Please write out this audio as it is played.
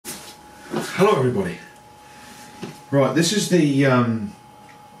Hello everybody. Right, this is a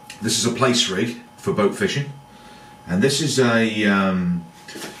Plaice rig for boat fishing, and this is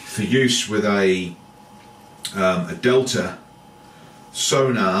for use with a Delta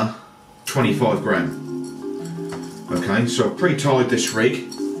Sonar 25 gram. Okay, so I've pre-tied this rig,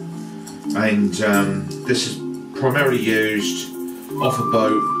 and this is primarily used off a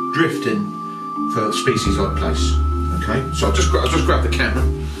boat drifting for species like plaice. Okay, so I'll just grab the camera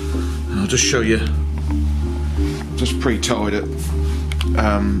and I'll just show you. Just pre-tied it.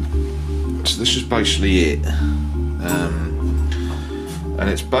 So this is basically it, and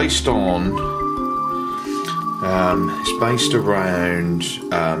it's based on. It's based around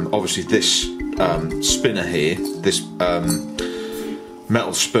obviously this spinner here, this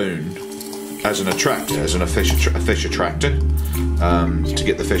metal spoon, as an attractor, as a fish attractor, to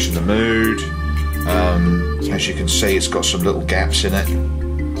get the fish in the mood. As you can see, it's got some little gaps in it.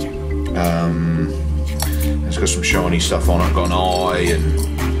 It's got some shiny stuff on it, got an eye, and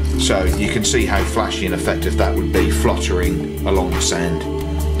so you can see how flashy and effective that would be, fluttering along the sand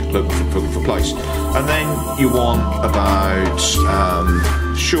looking for plaice. And then you want about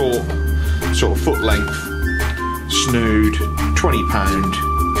short, sort of foot length, snood, 20 pound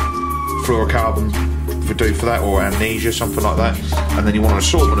fluorocarbon for that, or amnesia, something like that. And then you want an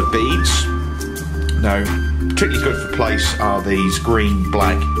assortment of beads. Now, particularly good for plaice are these green,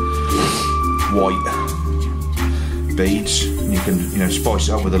 black, white beads. You can, spice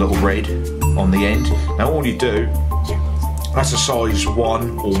it up with a little red on the end. Now, all you do, that's a size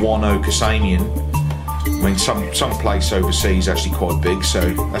 1 or 1.0 Cassanian. I mean, some plaice overseas is actually quite big, so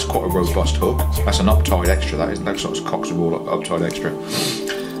that's quite a robust hook. That's an uptied extra, that isn't. That's not a coxable uptied extra.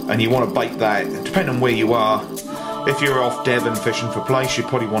 And you want to bait that, depending on where you are. If you're off Devon fishing for plaice, you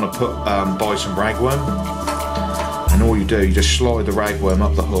probably want to buy some ragworm. And all you do, you just slide the ragworm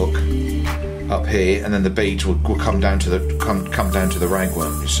up the hook, up here, and then the beads will come down to the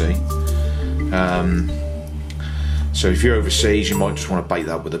ragworm. You see. So if you're overseas, you might just want to bait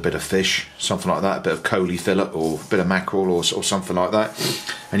that with a bit of fish, something like that, a bit of coley fillet or a bit of mackerel or something like that.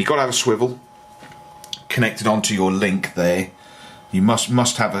 And you've got to have a swivel connected onto your link there. You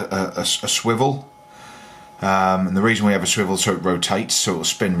must have a swivel. And the reason we have a swivel, so it rotates, so it'll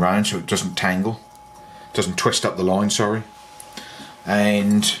spin round, so it doesn't tangle, doesn't twist up the line, sorry.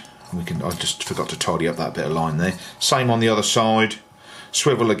 And I just forgot to tidy up that bit of line there. Same on the other side,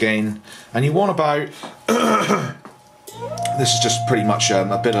 swivel again, and you want about, this is just pretty much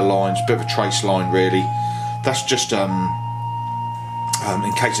a bit of lines, a bit of a trace line really. That's just in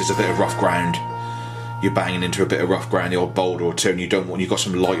case there's a bit of rough ground. You're banging into a bit of rough ground, the odd boulder or two, and you've got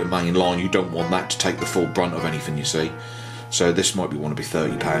some lighter main line, you don't want that to take the full brunt of anything, you see. So this might want to be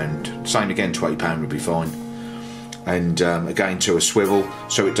 £30. Same again, £20 would be fine. And again, to a swivel,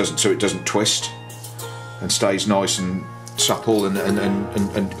 so it doesn't twist and stays nice and supple. And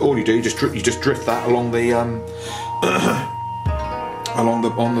all you do, you just drift that along the on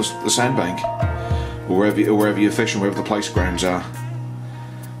the sandbank, or wherever you're fishing, wherever the plaice grounds are.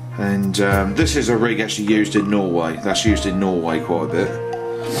 And this is a rig actually used in Norway. That's used in Norway quite a bit.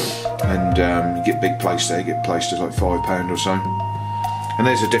 And you get big plaice there, you get plaice to like £5 or so. And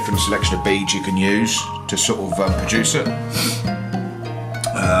there's a different selection of beads you can use to sort of produce it.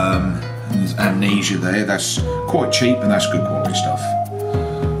 And there's amnesia there, that's quite cheap and that's good quality stuff.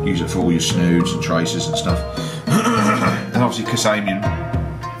 Use it for all your snoods and traces and stuff. And obviously Cassanian,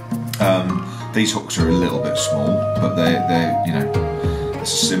 these hooks are a little bit small, but they're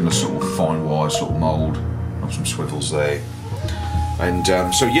it's a similar sort of fine wire sort of mould. Got some swivels there. And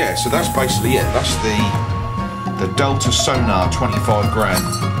so that's basically it. That's the Delta Sonar 25 gram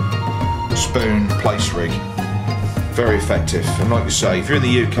spoon plaice rig. Very effective. And like you say, if you're in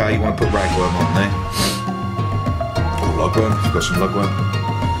the UK, you want to put ragworm on there. Or lugworm, if you've got some lugworm.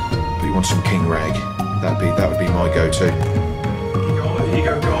 But you want some king rag. That would be my go-to. There you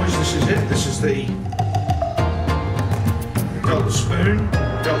go, guys. This is it. This is the Delta spoon,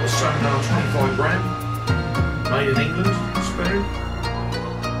 Delta Sonar 25 gram, made in England spoon.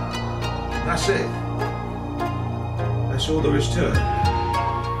 That's it. That's all there is to it.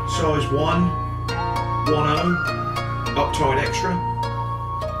 Size 1, 1.0, uptied extra,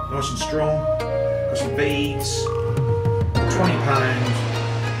 nice and strong. Got some beads,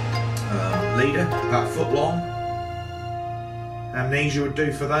 £20 leader, about a foot long. Amnesia would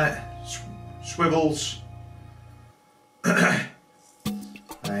do for that. Swivels.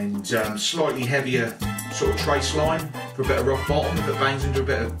 And slightly heavier sort of trace line for a bit of rough bottom, if it bangs into a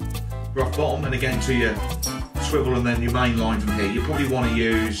bit of rough bottom. And again to your swivel and then your main line from here. You probably want to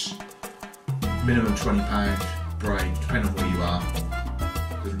use minimum £20 braid, depending on where you are.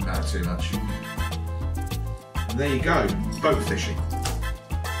 doesn't matter too much. And there you go, boat fishing.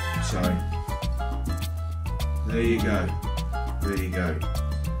 So, there you go, there you go.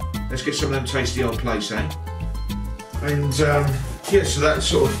 Let's get some of them tasty old Plaice, eh? And yeah, so that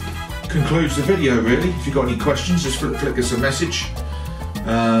sort of concludes the video really. If you've got any questions, just flick us a message.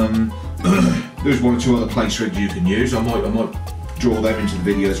 There's one or two other Plaice rigs you can use. I might draw them into the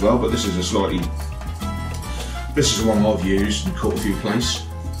video as well, but this is the one I've used and caught a few Plaice.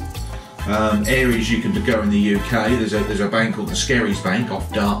 Areas you can go in the UK, there's a bank called the Skerries Bank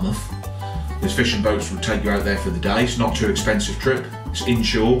off Dartmouth. There's fishing boats will take you out there for the day. It's not too expensive trip, it's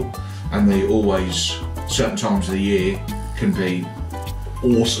inshore, and they always, certain times of the year, can be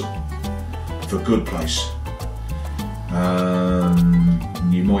awesome for good Plaice.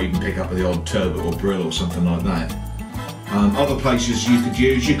 You might even pick up the odd turbot or brill or something like that. Other places you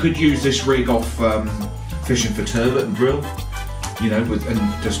could use this rig off fishing for turbot and brill, you know,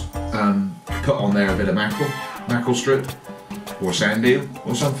 and just put on there a bit of mackerel strip or sand eel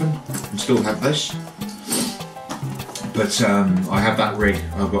or something, and still have this. But I have that rig.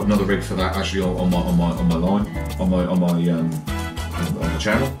 I've got another rig for that actually on the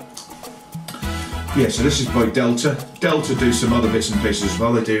channel. Yeah, so this is by Delta. Delta do some other bits and pieces as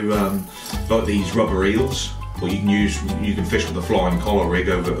well. They do like these rubber eels, or you can fish with a flying collar rig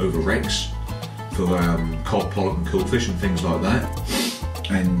over wrecks for cod, pollock and codfish and things like that.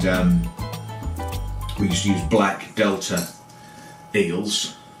 And we used to use black Delta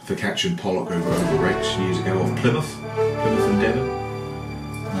eels for catching pollock over wrecks years ago off Plymouth and Devon.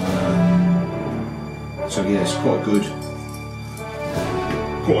 So yeah, it's quite a good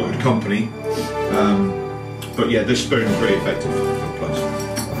company. But yeah, this spoon is really effective for Plaice.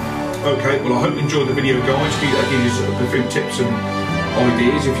 Okay, well I hope you enjoyed the video, guys. That gives you a few tips and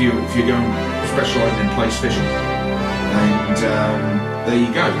ideas if you're going specialising in Plaice fishing. And there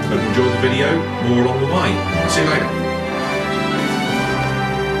you go. Hope you enjoyed the video. More along the way. See you later.